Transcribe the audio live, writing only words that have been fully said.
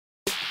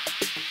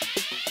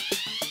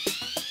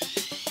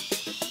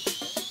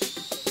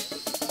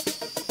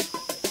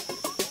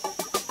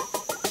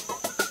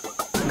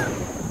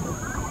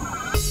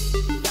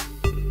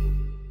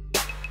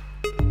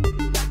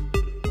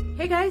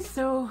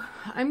so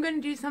I'm going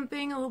to do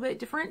something a little bit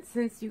different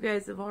since you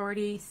guys have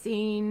already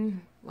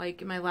seen,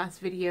 like in my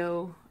last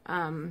video,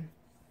 I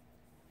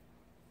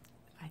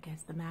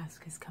guess the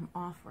mask has come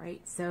off,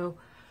 right? So,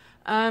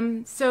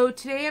 so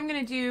today I'm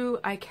going to do,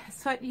 I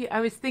guess what I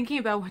was thinking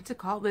about what to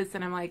call this,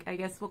 and I'm like, I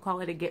guess we'll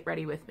call it a get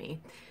ready with me.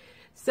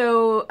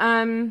 So,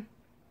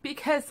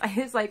 because I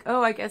was like,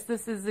 oh, I guess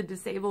this is a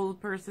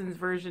disabled person's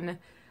version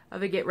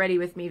of a get ready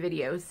with me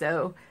video.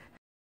 So,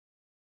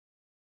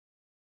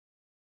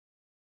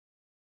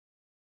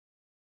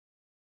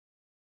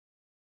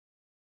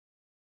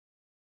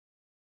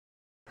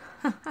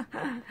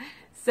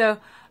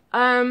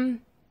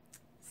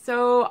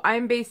 so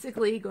I'm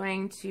basically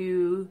going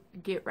to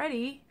get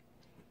ready,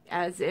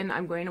 as in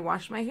I'm going to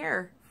wash my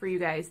hair for you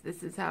guys.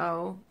 This is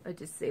how a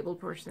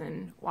disabled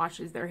person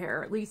washes their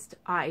hair, at least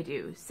I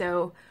do.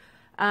 So,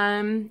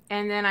 and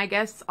then I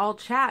guess I'll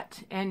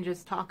chat and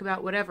just talk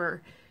about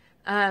whatever.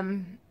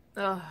 Oh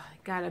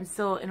God, I'm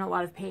still in a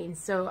lot of pain,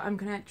 so I'm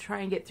gonna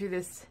try and get through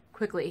this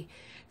quickly.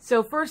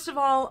 So first of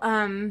all,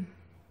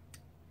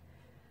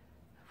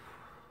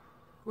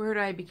 where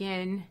do I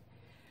begin?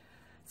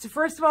 So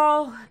first of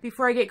all,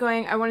 before I get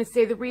going, I want to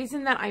say the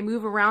reason that I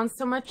move around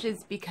so much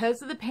is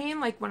because of the pain.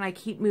 Like when I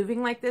keep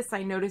moving like this,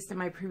 I noticed in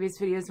my previous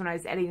videos when I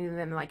was editing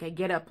them, like I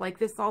get up like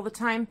this all the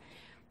time.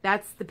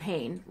 That's the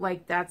pain.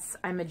 Like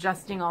I'm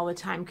adjusting all the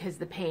time because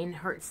the pain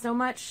hurts so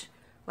much.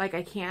 Like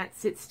I can't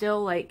sit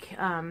still. Like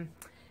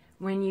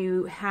when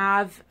you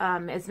have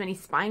as many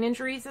spine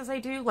injuries as I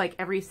do, like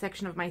every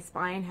section of my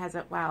spine has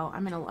a, wow,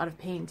 I'm in a lot of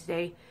pain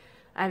today,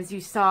 as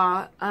you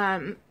saw.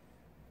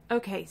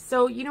 Okay,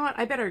 so you know what?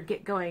 I better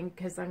get going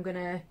because I'm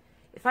gonna,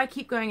 if I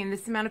keep going in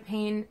this amount of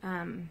pain,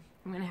 I'm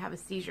gonna have a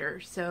seizure.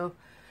 So,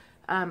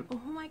 oh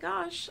my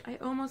gosh, I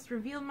almost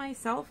revealed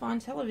myself on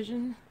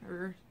television,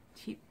 or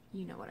you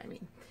know what I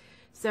mean.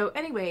 So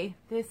anyway,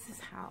 this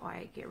is how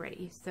I get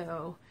ready.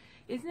 So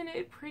isn't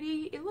it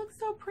pretty? It looks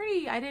so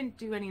pretty. I didn't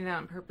do any of that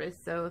on purpose.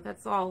 So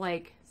that's all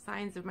like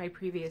signs of my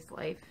previous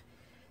life.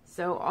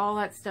 So all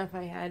that stuff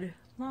I had a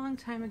long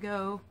time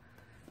ago.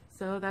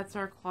 So that's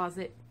our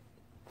closet.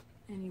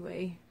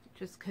 Anyway,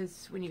 just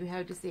because when you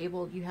have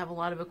disabled, you have a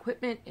lot of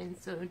equipment, and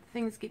so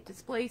things get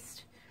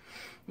displaced,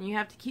 and you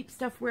have to keep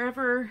stuff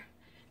wherever.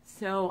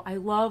 So I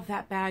love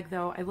that bag,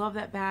 though. I love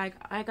that bag.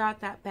 I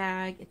got that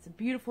bag. It's a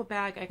beautiful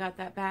bag. I got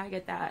that bag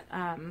at that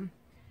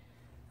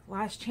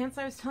last chance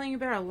I was telling you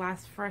about, or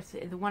last first,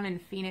 the one in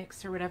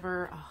Phoenix or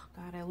whatever. Oh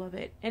God, I love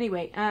it.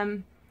 Anyway,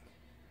 and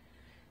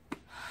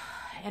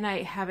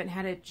I haven't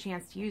had a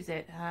chance to use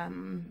it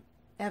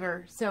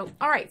ever. So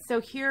all right,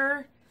 so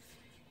here.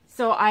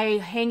 So I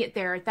hang it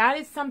there. That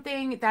is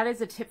something, that is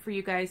a tip for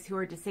you guys who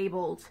are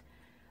disabled.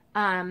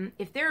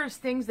 If there's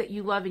things that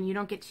you love and you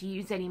don't get to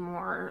use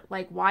anymore,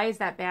 like why is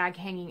that bag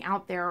hanging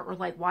out there? Or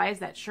like, why is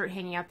that shirt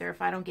hanging out there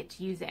if I don't get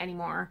to use it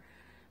anymore?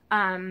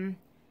 It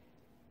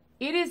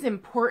is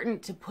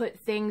important to put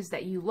things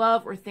that you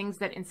love or things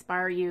that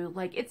inspire you.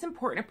 Like it's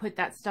important to put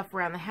that stuff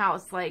around the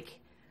house. Like,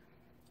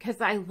 because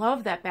I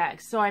love that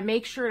bag. So I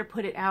make sure to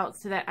put it out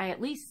so that I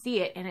at least see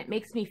it and it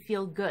makes me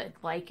feel good.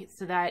 Like,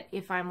 so that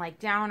if I'm like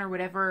down or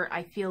whatever,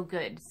 I feel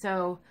good.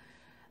 So,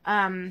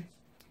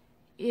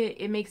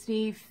 it makes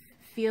me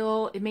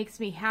feel, it makes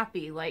me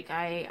happy. Like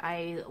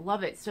I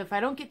love it. So if I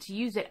don't get to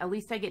use it, at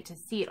least I get to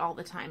see it all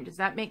the time. Does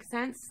that make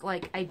sense?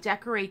 Like I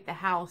decorate the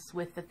house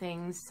with the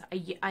things.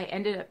 I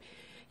ended up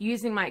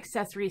using my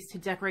accessories to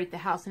decorate the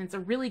house, and it's a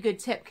really good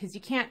tip because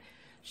you can't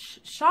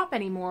shop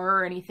anymore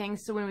or anything.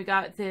 So when we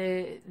got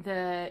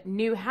the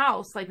new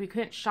house, like we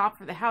couldn't shop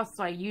for the house,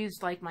 so I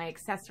used like my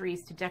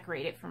accessories to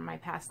decorate it from my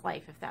past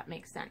life, if that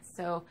makes sense.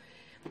 So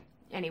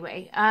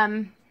anyway,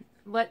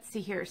 let's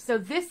see here. So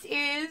this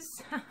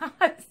is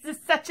this is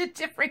such a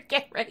different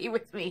get ready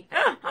with me.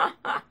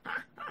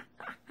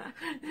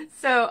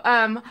 So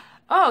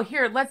oh,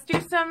 here, let's do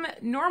some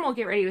normal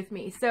get ready with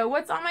me. So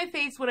what's on my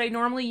face, what I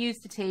normally use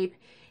to tape,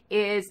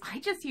 is I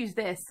just use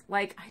this.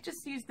 Like I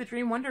just use the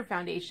Dream Wonder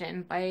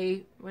foundation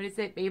by, what is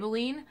it,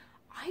 Maybelline.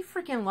 I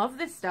freaking love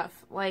this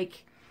stuff.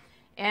 Like,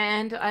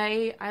 and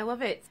I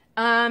love it.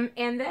 And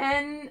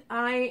then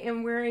I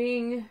am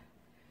wearing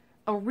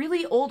a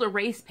really old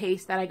erase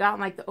paste that I got on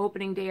like the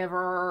opening day of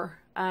our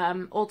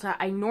Ulta.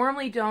 I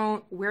normally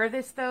don't wear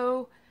this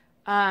though,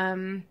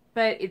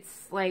 but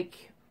it's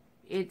like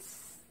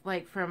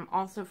from,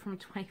 also from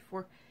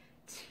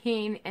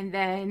 2014. And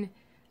then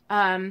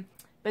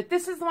but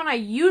this is the one I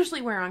usually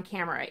wear on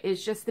camera,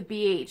 is just the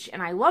BH,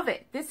 and I love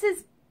it. This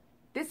is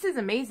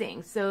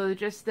amazing. So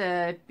just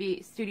the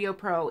Studio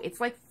Pro,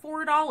 it's like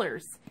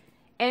 $4,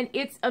 and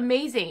it's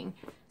amazing.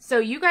 So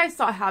you guys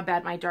saw how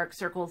bad my dark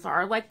circles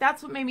are. Like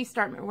that's what made me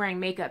start wearing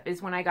makeup,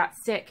 is when I got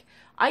sick.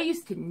 I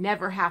used to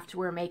never have to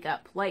wear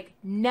makeup, like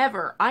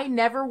never. I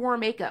never wore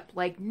makeup,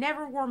 like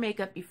never wore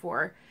makeup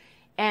before.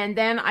 And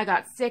then I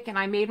got sick, and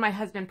I made my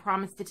husband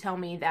promise to tell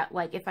me that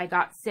like if I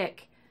got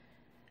sick,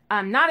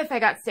 not if I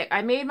got sick.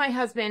 I made my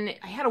husband,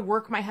 I had to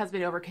work my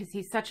husband over because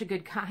he's such a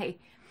good guy.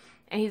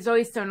 And he's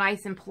always so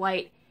nice and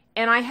polite.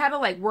 And I had to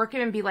like work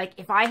him and be like,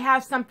 if I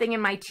have something in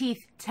my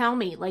teeth, tell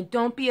me. Like,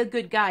 don't be a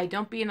good guy.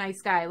 Don't be a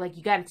nice guy. Like,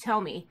 you got to tell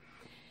me.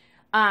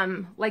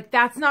 Like,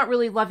 that's not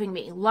really loving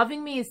me.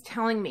 Loving me is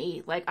telling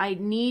me, like, I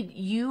need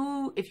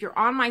you. If you're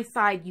on my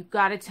side, you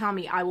got to tell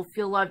me. I will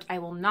feel loved. I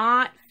will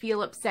not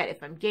feel upset.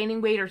 If I'm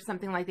gaining weight or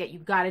something like that, you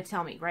got to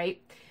tell me,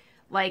 right?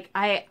 Like,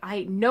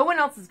 no one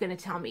else is going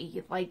to tell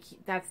me. Like,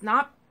 that's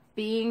not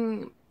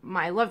being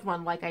my loved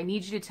one. Like, I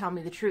need you to tell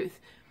me the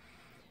truth.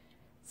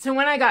 So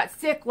when I got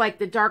sick, like,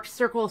 the dark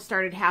circles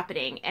started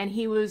happening, and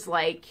he was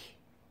like,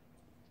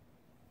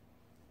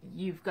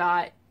 you've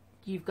got,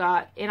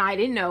 and I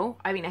didn't know.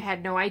 I mean, I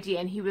had no idea.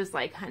 And he was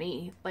like,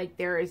 honey, like,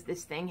 there is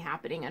this thing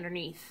happening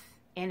underneath,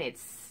 and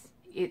it's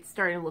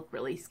starting to look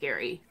really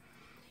scary.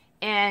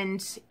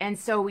 And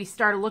so we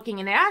started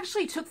looking, and it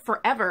actually took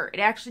forever. It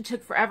actually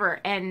took forever.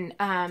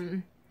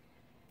 And,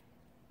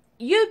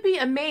 you'd be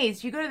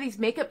amazed. You go to these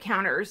makeup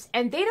counters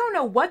and they don't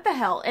know what the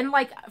hell. And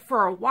like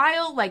for a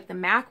while, like the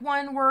MAC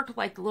one worked,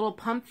 like the little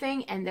pump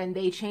thing. And then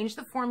they changed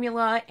the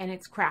formula and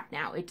it's crap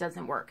now. It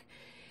doesn't work.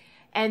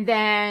 And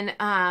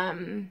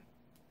then,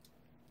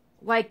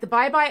 like the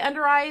Bye Bye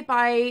Under Eye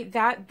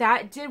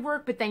that did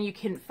work, but then you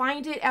couldn't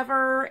find it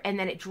ever. And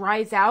then it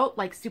dries out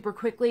like super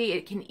quickly.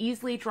 It can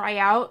easily dry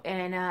out.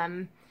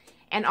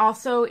 And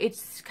also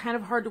it's kind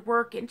of hard to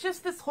work and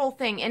just this whole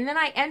thing. And then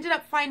I ended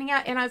up finding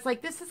out and I was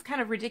like, this is kind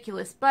of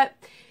ridiculous. But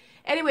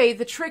anyway,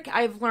 the trick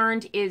I've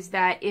learned is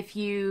that if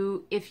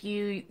you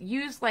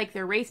use like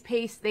their Race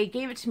Paste, they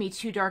gave it to me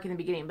too dark in the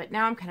beginning, but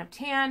now I'm kind of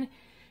tan.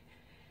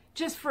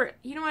 Just for,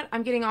 you know what,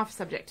 I'm getting off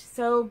subject.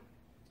 So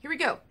here we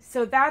go.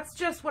 So that's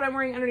just what I'm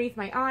wearing underneath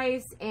my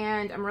eyes,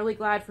 and I'm really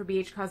glad for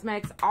BH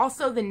Cosmetics.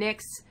 Also the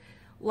NYX,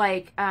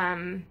 like,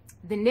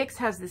 the NYX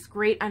has this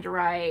great under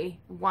eye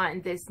one,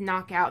 this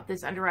knockout,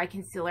 this under eye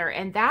concealer.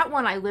 And that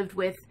one I lived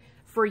with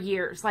for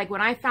years. Like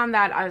when I found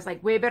that, I was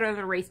like, way better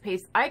than Race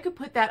Paste. I could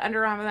put that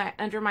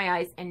under my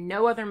eyes and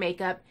no other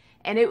makeup,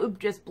 and it would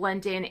just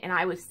blend in and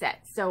I was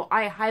set. So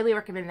I highly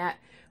recommend that.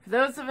 For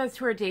those of us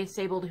who are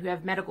disabled, who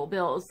have medical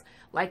bills,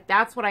 like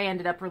that's what I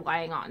ended up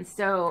relying on.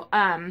 So,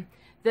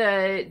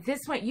 this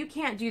one, you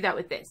can't do that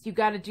with this. You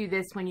got to do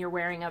this when you're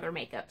wearing other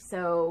makeup.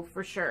 So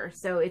for sure.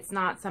 So it's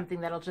not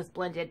something that'll just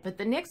blend in, but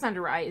the NYX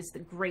under eye is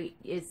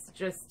is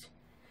just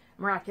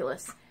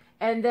miraculous.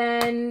 And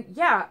then,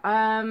 yeah,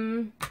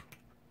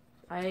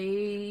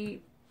 I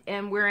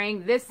am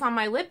wearing this on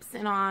my lips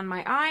and on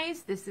my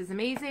eyes. This is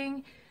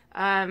amazing.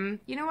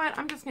 You know what?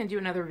 I'm just going to do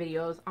another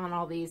video on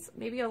all these.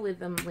 Maybe I'll leave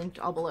them linked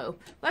all below.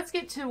 Let's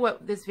get to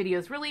what this video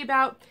is really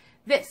about.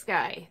 This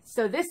guy.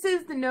 So this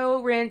is the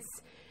No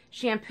Rinse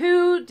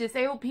shampoo.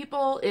 Disabled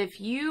people, if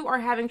you are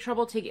having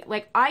trouble taking,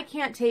 like, I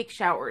can't take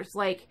showers.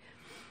 Like,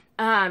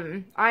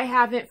 I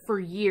haven't for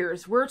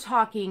years. We're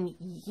talking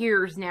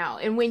years now.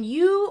 And when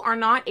you are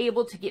not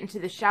able to get into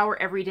the shower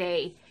every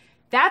day,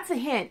 that's a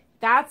hint.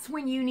 That's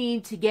when you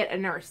need to get a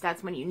nurse.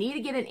 That's when you need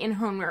to get an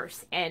in-home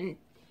nurse. And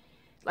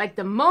like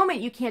the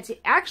moment you can't,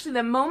 actually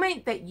the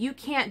moment that you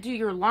can't do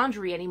your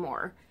laundry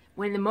anymore,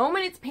 when the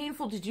moment it's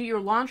painful to do your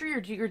laundry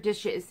or do your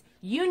dishes,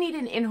 you need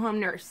an in-home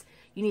nurse.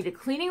 You need a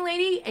cleaning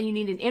lady and you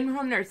need an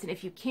in-home nurse. And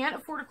if you can't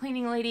afford a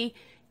cleaning lady,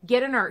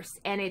 get a nurse.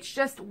 And it's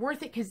just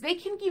worth it because they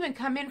can even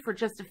come in for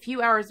just a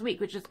few hours a week,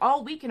 which is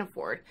all we can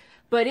afford.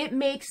 But it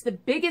makes the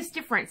biggest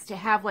difference to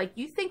have, like,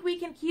 you think we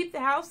can keep the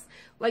house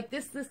like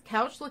this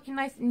couch looking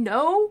nice?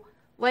 No,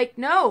 like,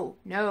 no.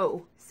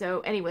 So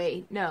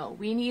anyway, no,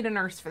 we need a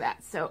nurse for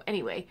that. So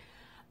anyway,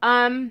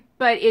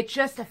 but it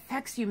just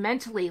affects you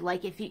mentally.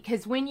 Like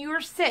because when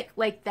you're sick,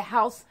 like the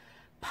house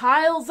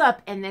piles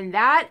up and then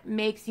that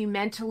makes you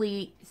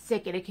mentally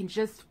sick, and it can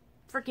just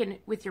freaking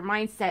with your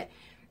mindset,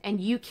 and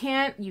you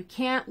can't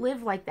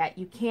live like that.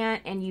 You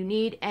can't, and you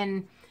need,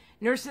 and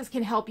nurses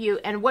can help you.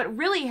 And what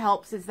really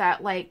helps is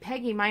that, like,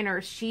 Peggy, my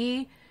nurse,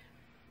 she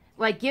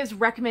like gives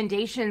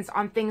recommendations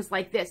on things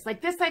like this.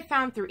 Like this I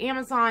found through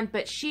Amazon,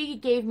 but she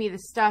gave me the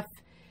stuff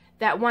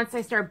that once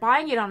I started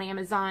buying it on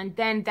Amazon,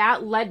 then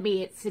that led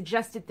me, it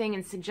suggested thing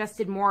and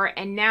suggested more,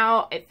 and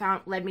now it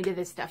led me to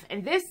this stuff.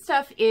 And this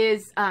stuff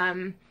is,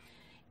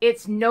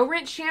 it's no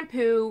rinse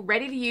shampoo,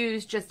 ready to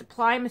use, just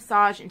apply,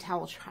 massage, and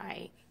towel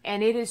dry.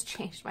 And it has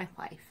changed my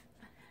life.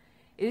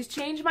 It has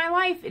changed my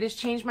life. It has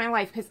changed my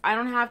life because I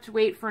don't have to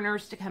wait for a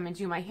nurse to come and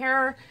do my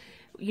hair,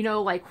 you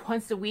know, like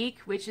once a week,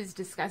 which is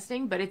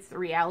disgusting, but it's the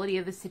reality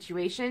of the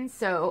situation.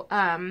 So,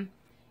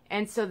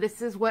 and so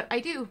this is what I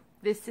do.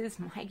 This is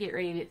my get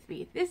ready to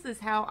be. This is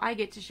how I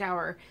get to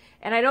shower.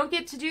 And I don't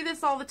get to do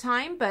this all the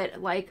time,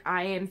 but like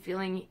I am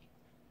feeling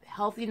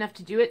healthy enough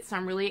to do it, so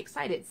I'm really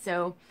excited.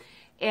 So,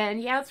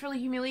 and yeah, it's really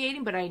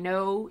humiliating, but I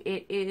know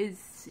it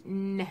is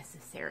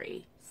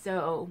necessary.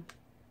 So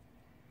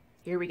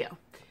here we go.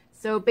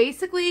 So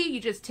basically you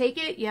just take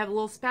it, you have a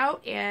little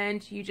spout,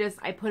 and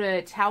I put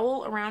a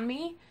towel around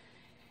me.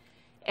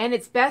 And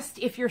it's best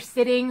if you're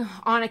sitting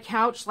on a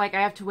couch, like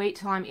I have to wait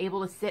till I'm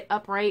able to sit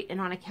upright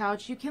and on a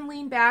couch. You can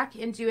lean back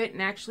and do it,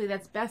 and actually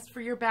that's best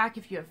for your back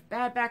if you have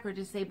bad back or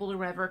disabled or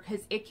whatever,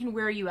 because it can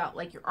wear you out.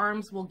 Like your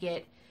arms will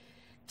get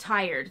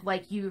tired.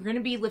 Like you're going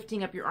to be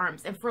lifting up your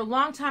arms. And for a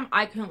long time,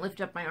 I couldn't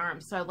lift up my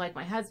arms. So like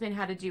my husband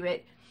had to do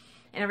it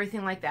and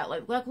everything like that.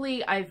 Like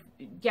luckily I've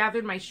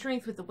gathered my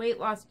strength with the weight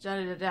loss,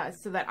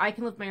 so that I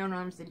can lift my own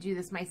arms and do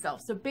this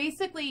myself. So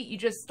basically you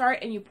just start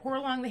and you pour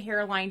along the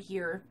hairline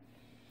here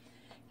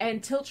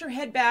and tilt your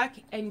head back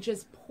and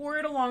just pour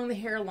it along the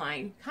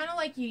hairline. Kind of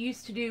like you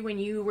used to do when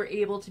you were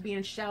able to be in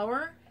a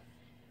shower.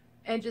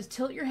 And just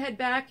tilt your head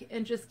back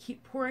and just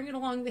keep pouring it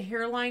along the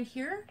hairline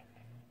here.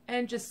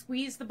 And just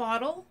squeeze the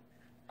bottle.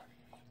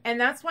 And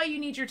that's why you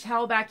need your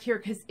towel back here,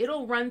 because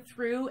it'll run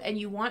through and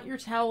you want your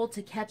towel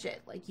to catch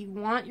it. Like you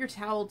want your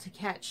towel to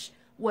catch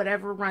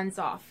whatever runs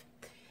off.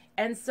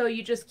 And so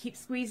you just keep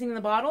squeezing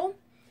the bottle.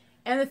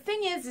 And the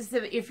thing is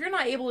that if you're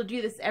not able to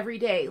do this every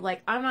day,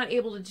 like I'm not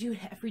able to do it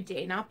every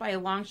day, not by a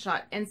long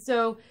shot. And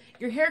so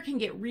your hair can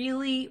get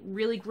really,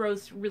 really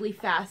gross really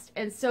fast.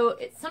 And so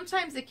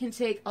sometimes it can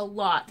take a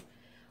lot,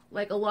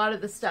 like a lot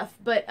of the stuff.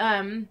 But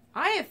I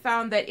have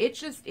found that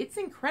it's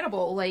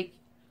incredible. Like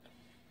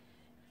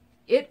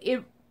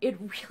it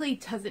really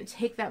doesn't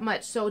take that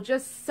much. So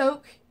just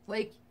soak,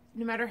 like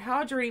no matter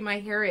how dirty my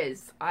hair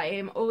is, I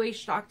am always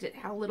shocked at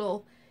how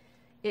little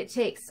it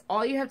takes.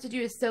 All you have to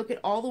do is soak it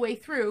all the way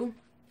through.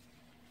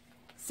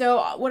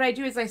 So what I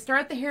do is I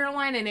start at the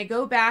hairline and I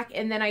go back,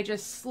 and then I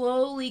just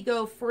slowly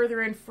go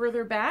further and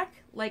further back.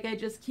 Like I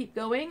just keep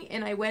going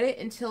and I wet it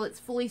until it's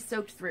fully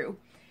soaked through.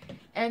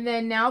 And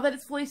then now that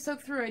it's fully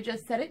soaked through, I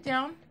just set it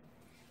down.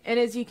 And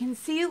as you can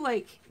see,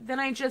 like, then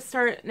I just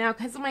start, now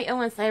because of my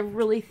illness, I have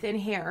really thin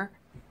hair.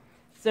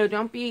 So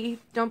don't be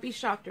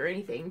shocked or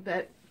anything.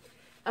 But,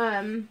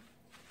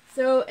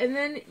 so, and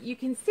then you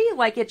can see,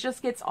 like, it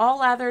just gets all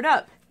lathered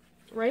up,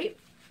 right?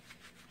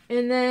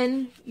 And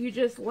then you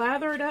just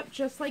lather it up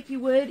just like you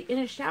would in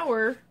a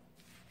shower.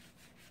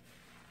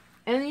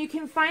 And you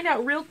can find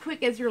out real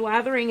quick as you're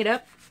lathering it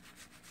up.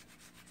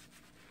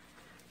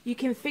 You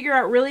can figure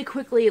out really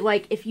quickly,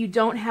 like, if you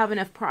don't have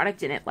enough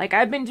product in it. Like,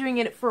 I've been doing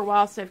it for a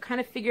while, so I've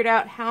kind of figured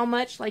out how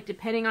much, like,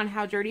 depending on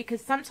how dirty. Because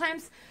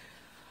sometimes,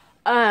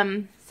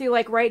 see,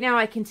 like, right now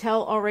I can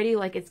tell already,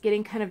 like, it's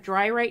getting kind of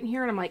dry right in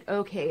here. And I'm like,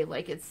 okay,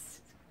 like,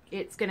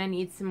 it's going to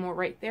need some more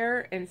right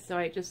there. And so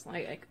I just,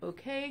 like,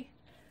 okay.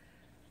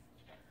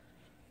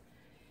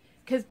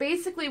 Because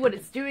basically what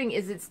it's doing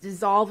is it's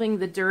dissolving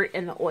the dirt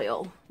and the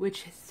oil,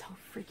 which is so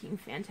freaking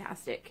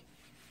fantastic.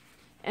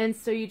 And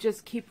so you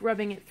just keep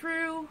rubbing it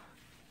through.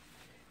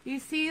 Do you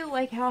see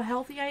like how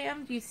healthy I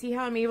am? Do you see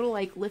how I'm able to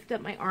like lift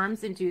up my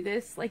arms and do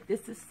this? Like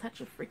this is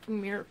such a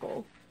freaking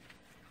miracle.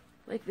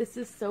 Like this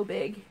is so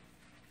big.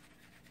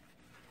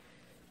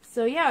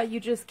 So yeah,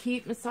 you just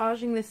keep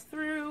massaging this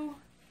through.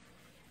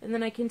 And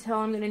then I can tell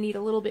I'm going to need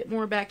a little bit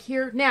more back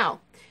here.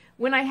 Now,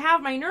 when I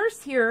have my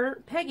nurse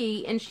here,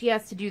 Peggy, and she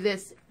has to do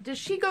this, does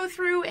she go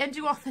through and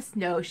do all this?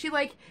 No, she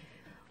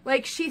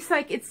she's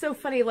like, it's so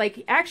funny.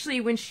 Like, actually,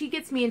 when she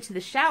gets me into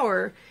the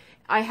shower,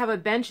 I have a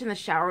bench in the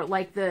shower,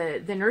 like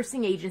the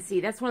nursing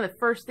agency. That's one of the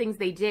first things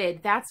they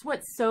did. That's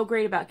what's so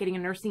great about getting a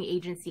nursing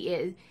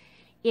agency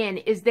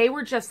is they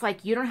were just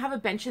like, you don't have a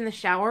bench in the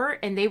shower.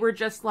 And they were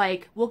just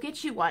like, we'll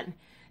get you one.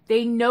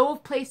 They know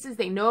of places,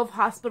 they know of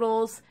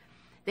hospitals,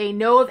 they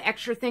know of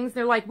extra things.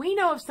 They're like, we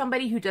know of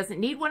somebody who doesn't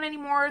need one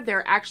anymore.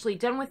 They're actually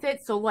done with it.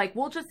 So like,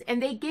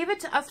 and they gave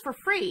it to us for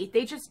free.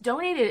 They just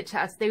donated it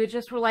to us. They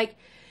were like,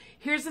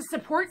 here's a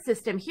support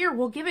system. Here,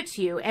 we'll give it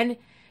to you. And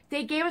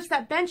they gave us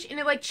that bench, and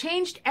it like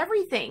changed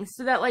everything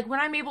so that like when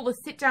I'm able to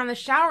sit down in the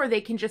shower, they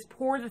can just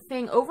pour the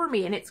thing over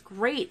me, and it's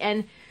great.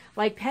 And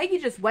like Peggy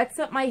just wets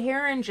up my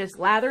hair and just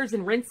lathers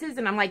and rinses,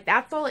 and I'm like,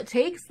 that's all it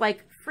takes.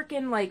 Like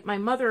freaking like my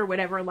mother or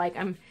whatever, like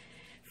I'm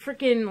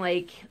freaking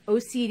like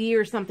OCD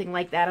or something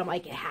like that. I'm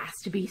like, it has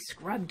to be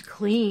scrubbed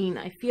clean.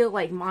 I feel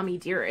like mommy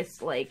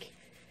dearest, like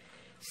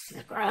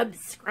scrub,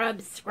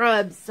 scrub,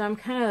 scrub. So I'm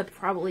kind of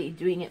probably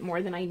doing it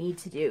more than I need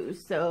to do.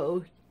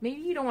 So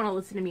maybe you don't want to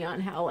listen to me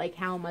on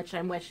how much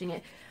I'm washing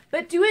it,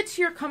 but do it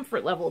to your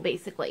comfort level,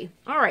 basically.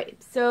 All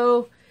right.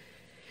 So,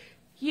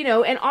 you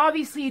know, and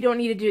obviously you don't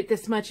need to do it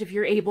this much if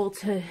you're able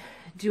to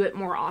do it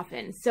more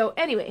often. So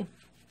anyway,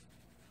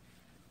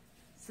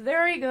 so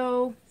there you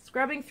go,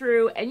 scrubbing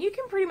through, and you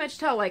can pretty much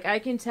tell, like I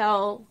can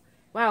tell,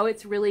 wow,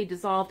 it's really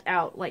dissolved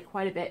out like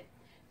quite a bit.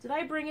 Did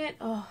I bring it?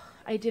 Oh,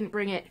 I didn't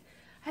bring it.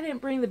 I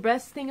didn't bring the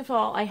best thing of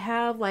all. I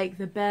have like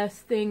the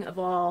best thing of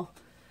all.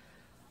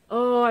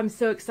 Oh, I'm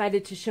so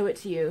excited to show it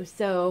to you.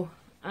 So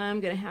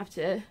I'm going to have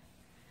to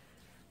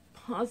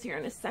pause here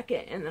in a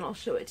second and then I'll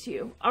show it to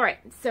you. All right,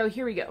 so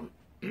here we go.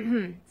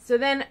 So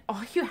then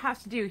all you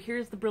have to do,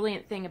 here's the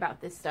brilliant thing about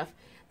this stuff.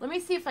 Let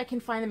me see if I can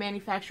find the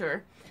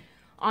manufacturer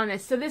on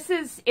this. So this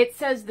is, it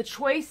says the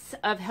choice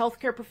of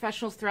healthcare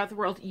professionals throughout the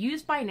world,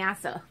 used by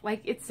NASA.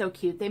 Like, it's so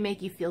cute. They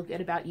make you feel good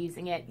about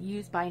using it.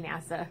 Used by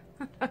NASA.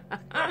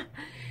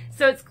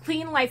 So it's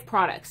Clean Life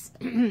products.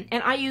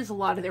 And I use a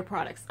lot of their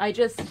products.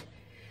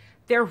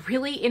 They're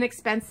really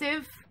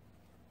inexpensive.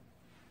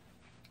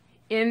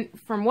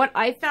 From what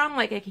I found,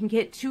 like I can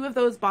get 2 of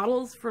those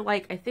bottles for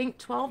like, I think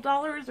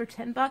 $12 or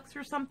 $10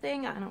 or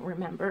something. I don't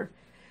remember.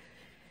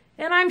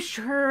 And I'm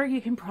sure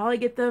you can probably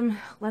get them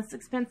less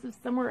expensive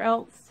somewhere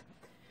else.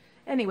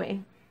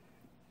 Anyway.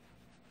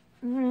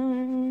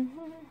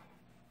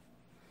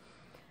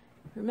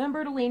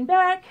 Remember to lean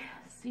back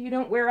so you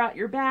don't wear out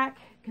your back.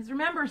 Because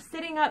remember,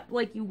 sitting up,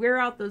 like, you wear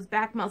out those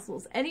back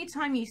muscles.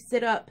 Anytime you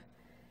sit up,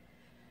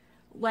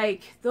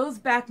 like, those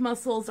back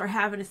muscles are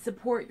having to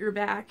support your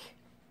back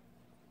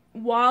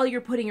while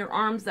you're putting your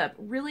arms up.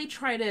 Really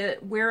try to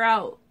wear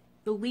out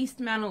the least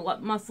amount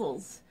of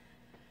muscles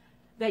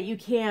that you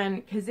can,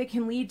 because it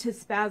can lead to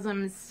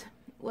spasms.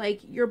 Like,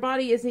 your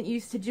body isn't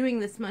used to doing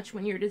this much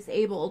when you're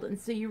disabled, and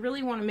so you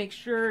really want to make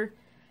sure,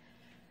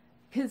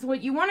 because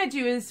what you want to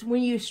do is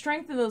when you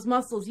strengthen those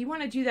muscles, you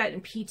want to do that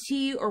in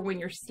PT or when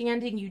you're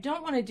standing. You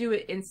don't want to do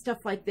it in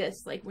stuff like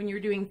this, like when you're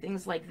doing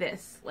things like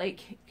this, like,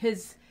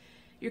 because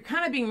you're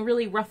kind of being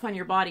really rough on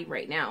your body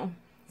right now.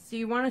 So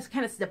you want to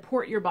kind of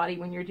support your body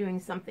when you're doing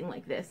something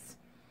like this.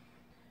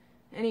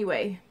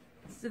 Anyway,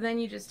 so then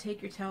you just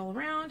take your towel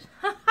around.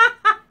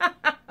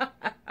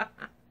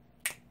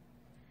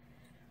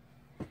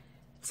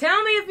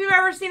 Tell me if you've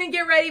ever seen a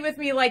get ready with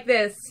me like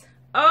this.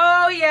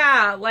 Oh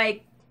yeah,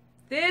 like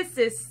this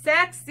is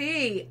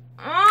sexy.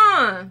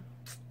 I'm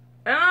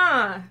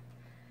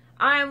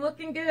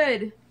looking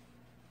good.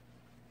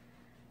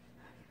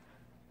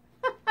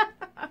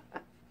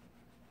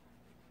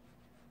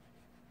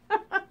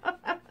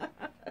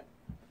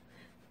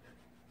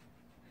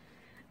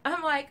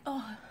 I'm like,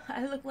 oh,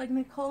 I look like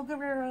Nicole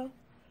Guerrero.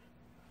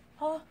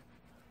 Oh.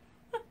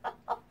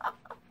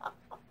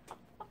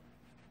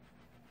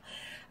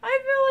 I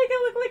feel like I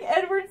look like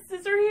Edward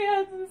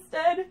Scissorhands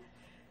instead.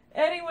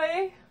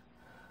 Anyway.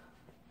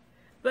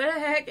 But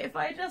heck, if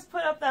I just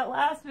put up that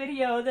last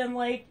video, then,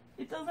 like,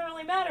 it doesn't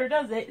really matter,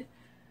 does it?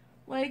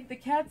 Like, the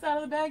cat's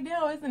out of the bag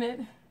now, isn't it?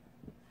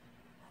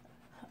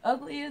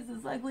 Ugly is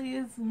as ugly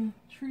is, and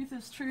truth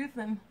is truth,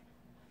 and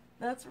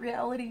that's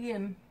reality,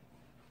 and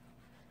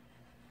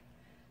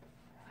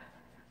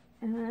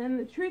then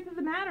the truth of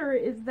the matter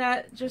is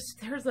that just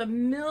there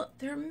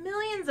are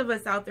millions of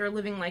us out there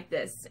living like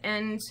this,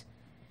 and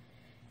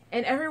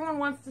everyone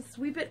wants to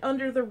sweep it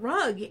under the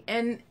rug.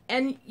 And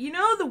you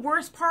know the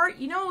worst part?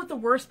 You know what the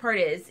worst part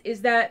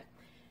is that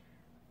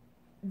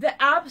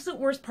the absolute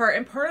worst part,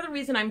 and part of the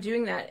reason I'm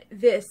doing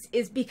this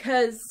is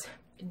because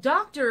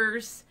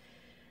doctors,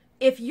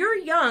 if you're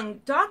young,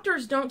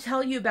 doctors don't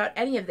tell you about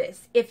any of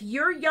this. If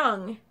you're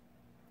young,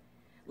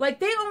 like,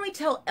 they only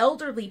tell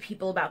elderly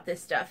people about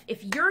this stuff.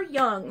 If you're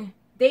young,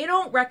 they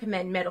don't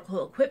recommend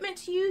medical equipment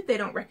to you. They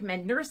don't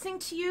recommend nursing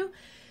to you.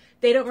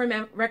 They don't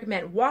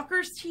recommend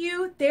walkers to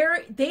you.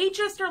 They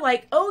just are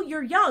like, oh,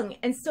 you're young.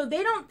 And so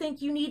they don't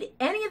think you need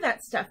any of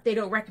that stuff. They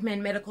don't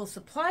recommend medical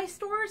supply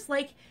stores.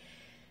 Like,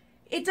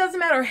 it doesn't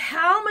matter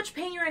how much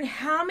pain you're in,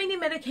 how many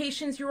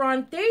medications you're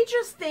on. They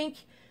just think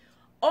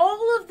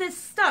all of this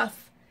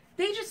stuff,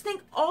 they just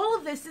think all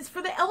of this is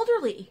for the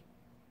elderly.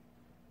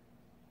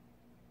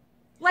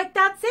 Like,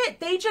 that's it.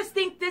 They just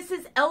think this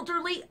is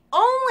elderly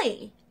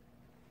only.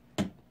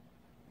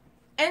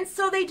 And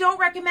so they don't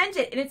recommend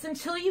it. And it's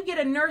until you get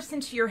a nurse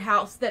into your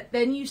house that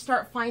then you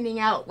start finding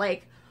out,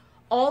 like,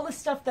 all the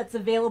stuff that's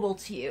available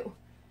to you.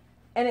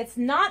 And it's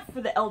not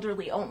for the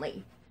elderly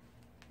only.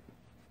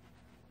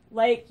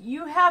 Like,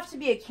 you have to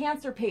be a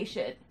cancer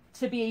patient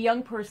to be a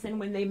young person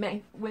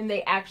when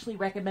they actually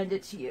recommend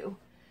it to you.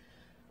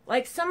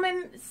 Like,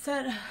 someone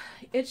said,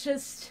 it's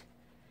just,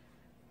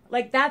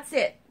 like, that's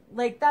it.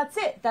 Like, that's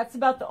it. That's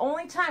about the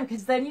only time,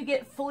 because then you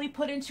get fully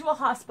put into a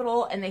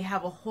hospital and they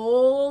have a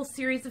whole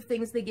series of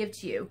things they give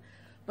to you.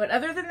 But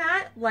other than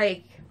that,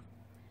 like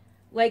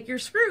you're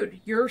screwed.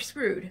 You're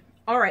screwed.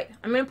 All right,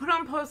 I'm going to put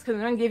on post because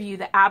I'm going to give you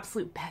the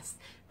absolute best.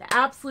 The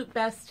absolute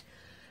best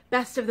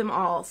of them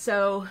all.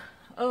 So,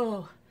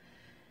 oh,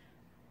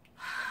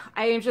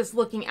 I am just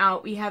looking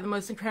out. We have the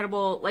most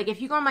incredible, like,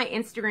 if you go on my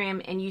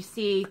Instagram and you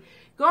see,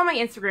 go on my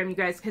Instagram, you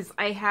guys, because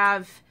I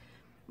have,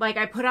 like,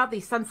 I put out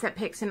these sunset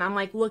pics and I'm,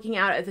 like, looking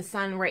out at the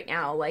sun right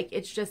now. Like,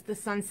 it's just, the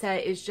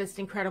sunset is just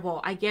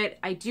incredible. I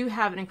do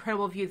have an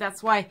incredible view.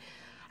 That's why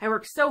I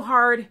work so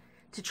hard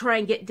to try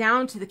and get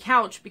down to the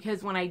couch,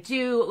 because when I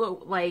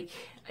do, like,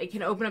 I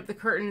can open up the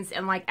curtains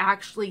and, like,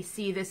 actually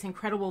see this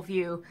incredible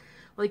view.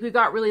 Like, we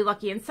got really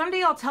lucky. And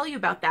someday I'll tell you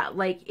about that.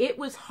 Like, it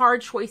was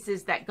hard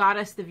choices that got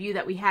us the view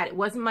that we had. It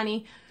wasn't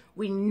money.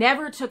 We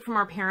never took from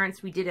our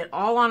parents. We did it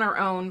all on our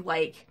own.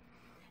 Like,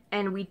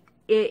 and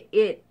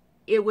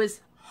it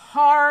was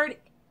hard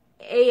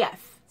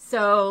AF.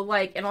 So,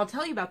 like, and I'll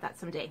tell you about that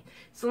someday.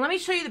 So let me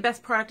show you the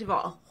best product of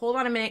all. Hold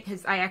on a minute,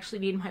 because I actually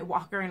need my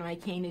walker and my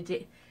cane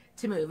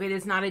to move. It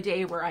is not a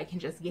day where I can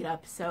just get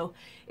up. So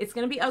it's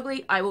going to be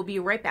ugly. I will be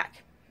right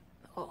back.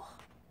 Oh.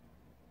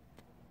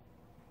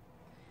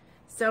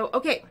 So,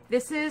 okay,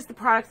 this is the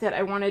product that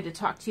I wanted to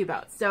talk to you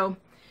about. So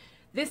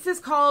this is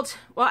called,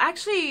 well,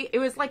 actually, it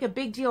was like a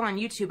big deal on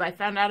YouTube. I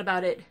found out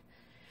about it.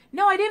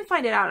 No, I didn't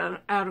find it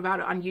out about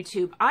it on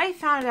YouTube. I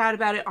found out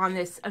about it on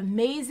this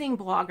amazing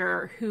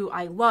blogger who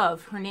I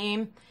love. Her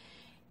name,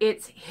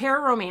 it's Hair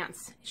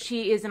Romance.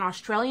 She is an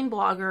Australian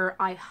blogger.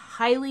 I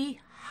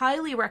highly,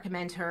 highly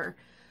recommend her.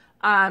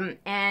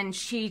 And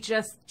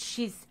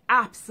she's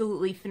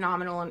absolutely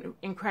phenomenal and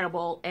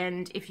incredible.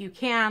 And if you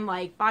can,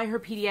 like, buy her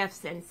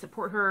PDFs and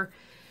support her,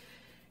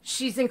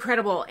 she's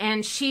incredible.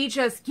 And she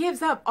just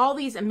gives up all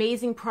these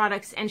amazing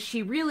products, and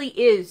she really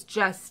is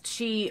just,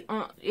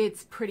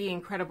 it's pretty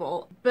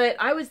incredible. But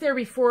I was there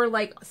before,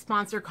 like,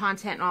 sponsor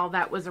content and all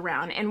that was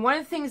around. And one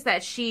of the things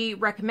that she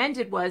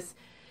recommended was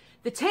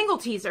the Tangle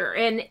Teaser.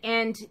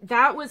 And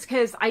that was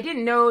because I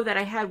didn't know that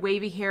I had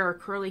wavy hair or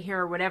curly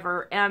hair or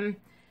whatever. And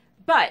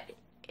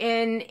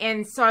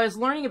so I was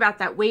learning about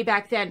that way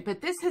back then,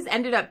 but this has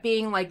ended up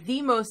being like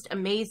the most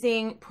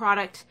amazing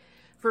product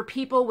for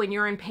people when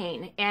you're in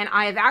pain. And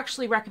I have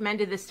actually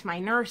recommended this to my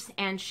nurse,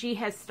 and she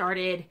has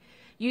started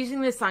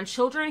using this on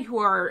children who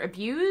are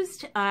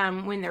abused,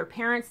 when their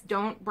parents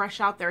don't brush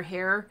out their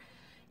hair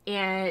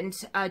and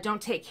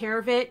don't take care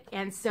of it.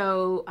 And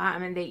so,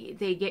 and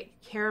they get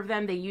care of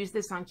them. They use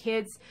this on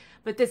kids,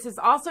 but this is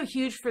also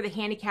huge for the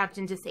handicapped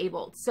and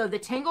disabled. So the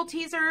Tangle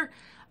Teaser,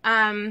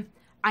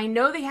 I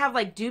know they have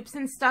like dupes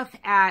and stuff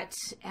at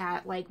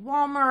like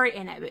Walmart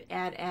and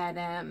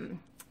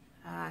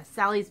at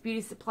Sally's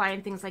Beauty Supply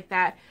and things like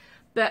that.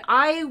 But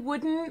I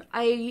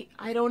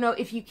don't know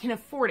if you can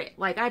afford it.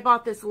 Like, I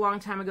bought this a long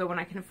time ago when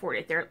I can afford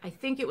it. I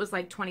think it was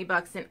like 20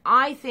 bucks, and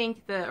I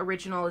think the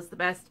original is the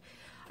best.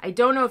 I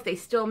don't know if they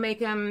still make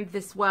them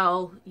this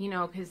well, you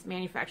know, because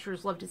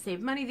manufacturers love to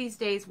save money these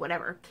days,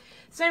 whatever.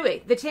 So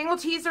anyway, the Tangle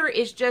Teaser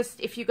is just,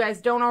 if you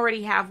guys don't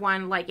already have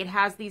one, like, it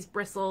has these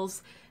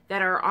bristles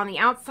that are on the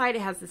outside.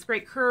 It has this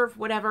great curve,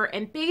 whatever.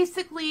 And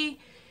basically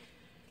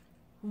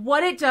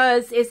what it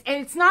does is,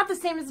 and it's not the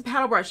same as a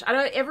paddle brush.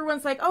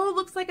 Everyone's like, oh, it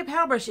looks like a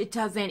paddle brush. It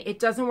doesn't. It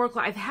doesn't work.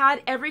 I've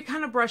had every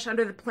kind of brush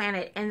under the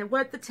planet, and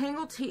what the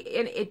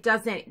it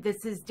doesn't.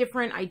 This is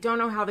different. I don't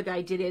know how the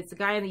guy did it. It's a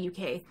guy in the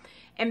UK.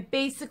 And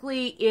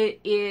basically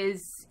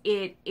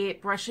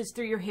it brushes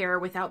through your hair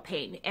without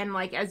pain. And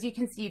like, as you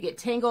can see, you get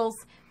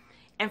tangles.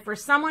 And for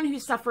someone who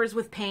suffers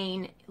with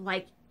pain,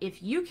 like,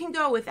 if you can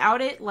go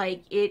without it,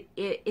 like it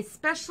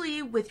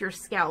especially with your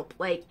scalp,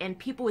 like, and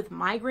people with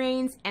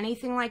migraines,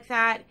 anything like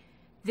that,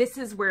 this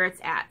is where it's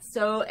at.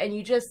 So, and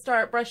you just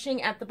start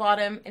brushing at the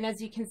bottom, and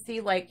as you can see,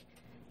 like,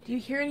 do you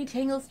hear any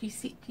tangles? Do you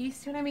see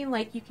what I mean?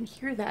 Like, you can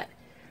hear that.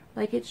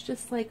 Like, it's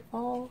just like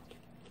all,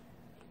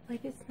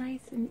 like, it's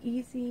nice and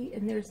easy,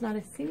 and there's not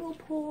a single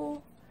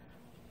pull.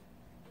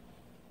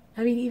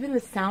 I mean, even the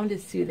sound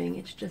is soothing.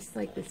 It's just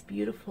like this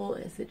beautiful,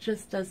 as it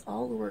just does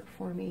all the work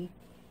for me.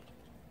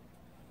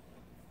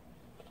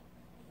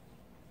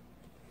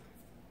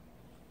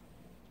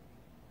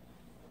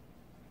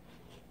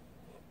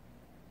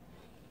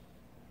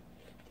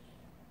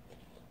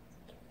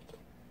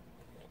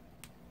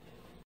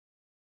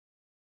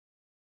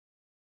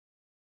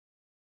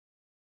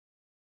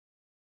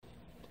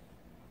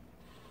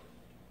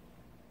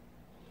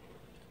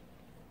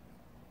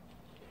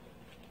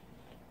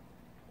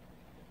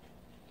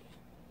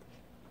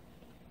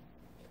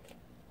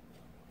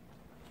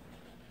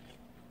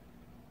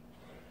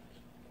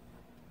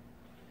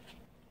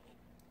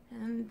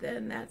 And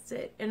then that's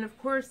it. And of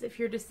course, if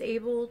you're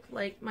disabled,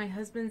 like my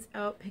husband's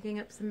out picking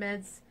up some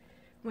meds,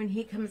 when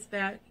he comes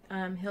back,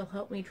 he'll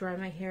help me dry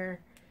my hair.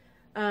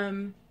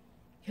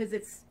 Because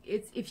it's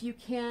if you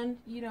can,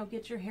 you know,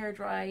 get your hair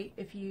dry.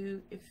 If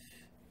you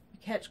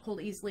catch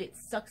cold easily, it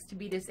sucks to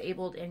be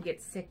disabled and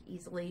get sick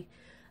easily.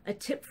 A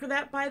tip for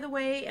that, by the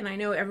way, and I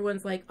know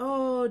everyone's like,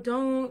 oh,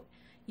 don't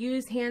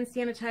use hand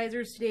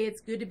sanitizers today. It's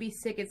good to be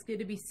sick. It's good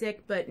to be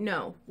sick. But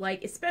no,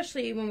 like,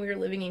 especially when we were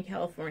living in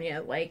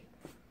California, like,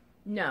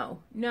 no,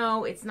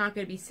 it's not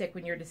going to be sick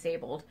when you're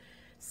disabled.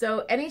 So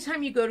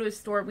anytime you go to a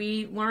store,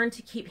 we learn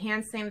to keep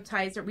hand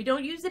sanitizer. We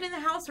don't use it in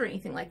the house or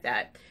anything like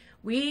that.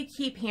 We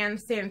keep hand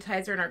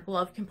sanitizer in our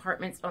glove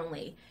compartments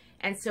only.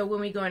 And so when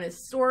we go in a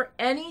store,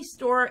 any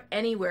store,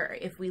 anywhere,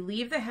 if we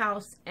leave the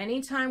house,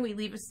 anytime we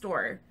leave a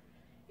store,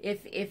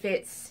 if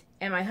it's,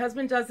 and my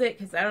husband does it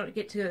because I don't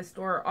get to the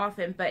store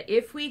often, but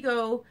if we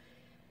go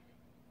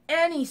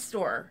any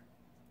store,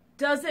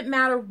 doesn't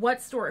matter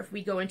what store, if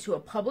we go into a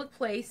public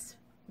place,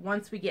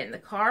 once we get in the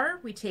car,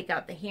 we take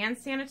out the hand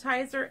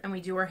sanitizer and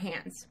we do our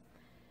hands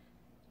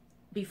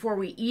before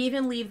we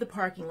even leave the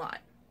parking lot.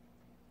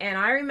 And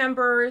I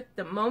remember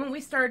the moment we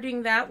started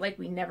doing that, like,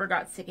 we never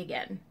got sick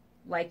again.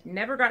 Like,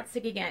 never got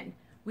sick again.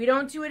 We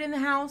don't do it in the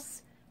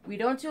house. We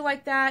don't do it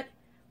like that.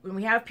 When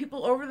we have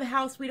people over the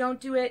house, we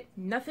don't do it.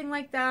 Nothing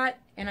like that.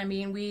 And I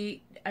mean,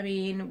 we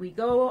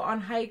go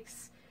on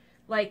hikes,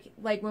 like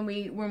when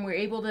we're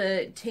able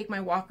to take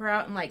my walker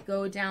out and like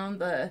go down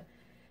the,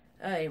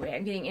 anyway,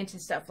 I'm getting into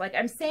stuff. Like,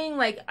 I'm saying,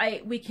 like,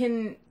 we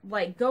can,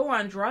 like, go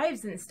on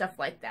drives and stuff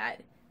like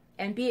that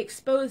and be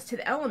exposed to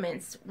the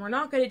elements. We're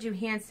not going to do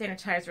hand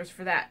sanitizers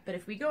for that. But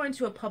if we go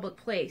into a public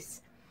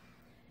place,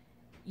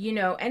 you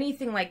know,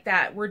 anything like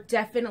that, we're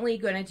definitely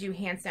going to do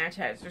hand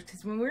sanitizers.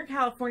 Because when we were in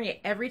California,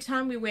 every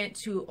time we went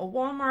to a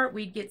Walmart,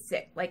 we'd get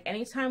sick. Like,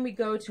 anytime we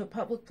go to a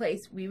public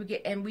place, we would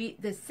get, and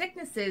the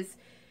sicknesses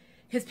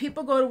because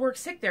people go to work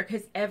sick there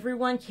because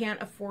everyone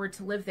can't afford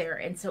to live there.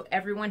 And so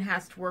everyone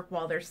has to work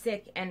while they're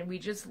sick. And we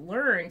just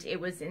learned it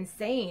was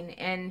insane.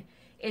 And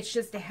it's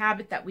just a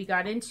habit that we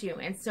got into.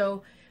 And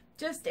so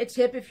just a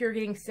tip, if you're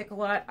getting sick a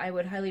lot, I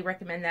would highly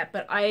recommend that.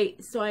 But I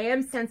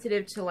am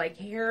sensitive to like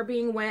hair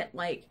being wet,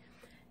 like,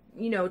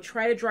 you know,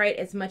 try to dry it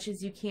as much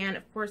as you can.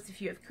 Of course,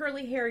 if you have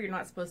curly hair, you're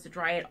not supposed to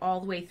dry it all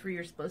the way through.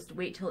 You're supposed to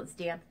wait till it's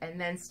damp and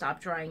then stop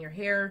drying your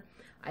hair.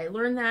 I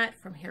learned that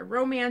from Hair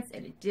Romance,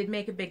 and it did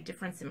make a big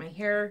difference in my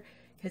hair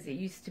because it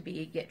used to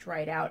be get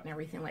dried out and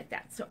everything like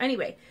that. So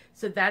anyway,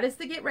 so that is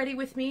the get ready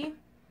with me.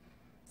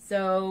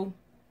 So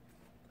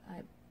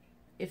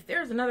if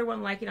there's another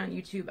one like it on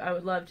YouTube, I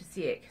would love to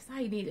see it because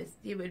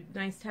it would be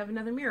nice to have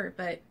another mirror.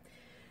 But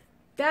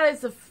that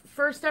is the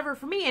first ever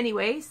for me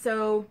anyway.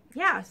 So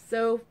yeah,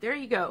 so there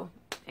you go.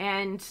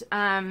 And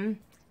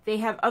they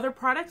have other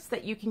products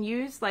that you can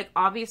use, like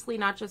obviously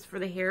not just for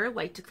the hair,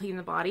 like to clean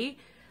the body.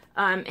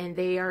 And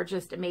they are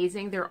just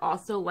amazing. They're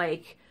also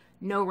like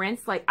no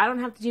rinse. Like I don't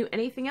have to do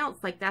anything else.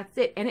 Like that's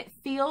it. And it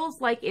feels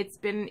like it's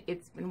been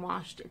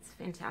washed. It's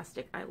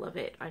fantastic. I love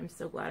it. I'm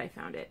so glad I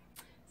found it.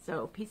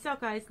 So peace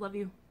out, guys. Love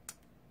you.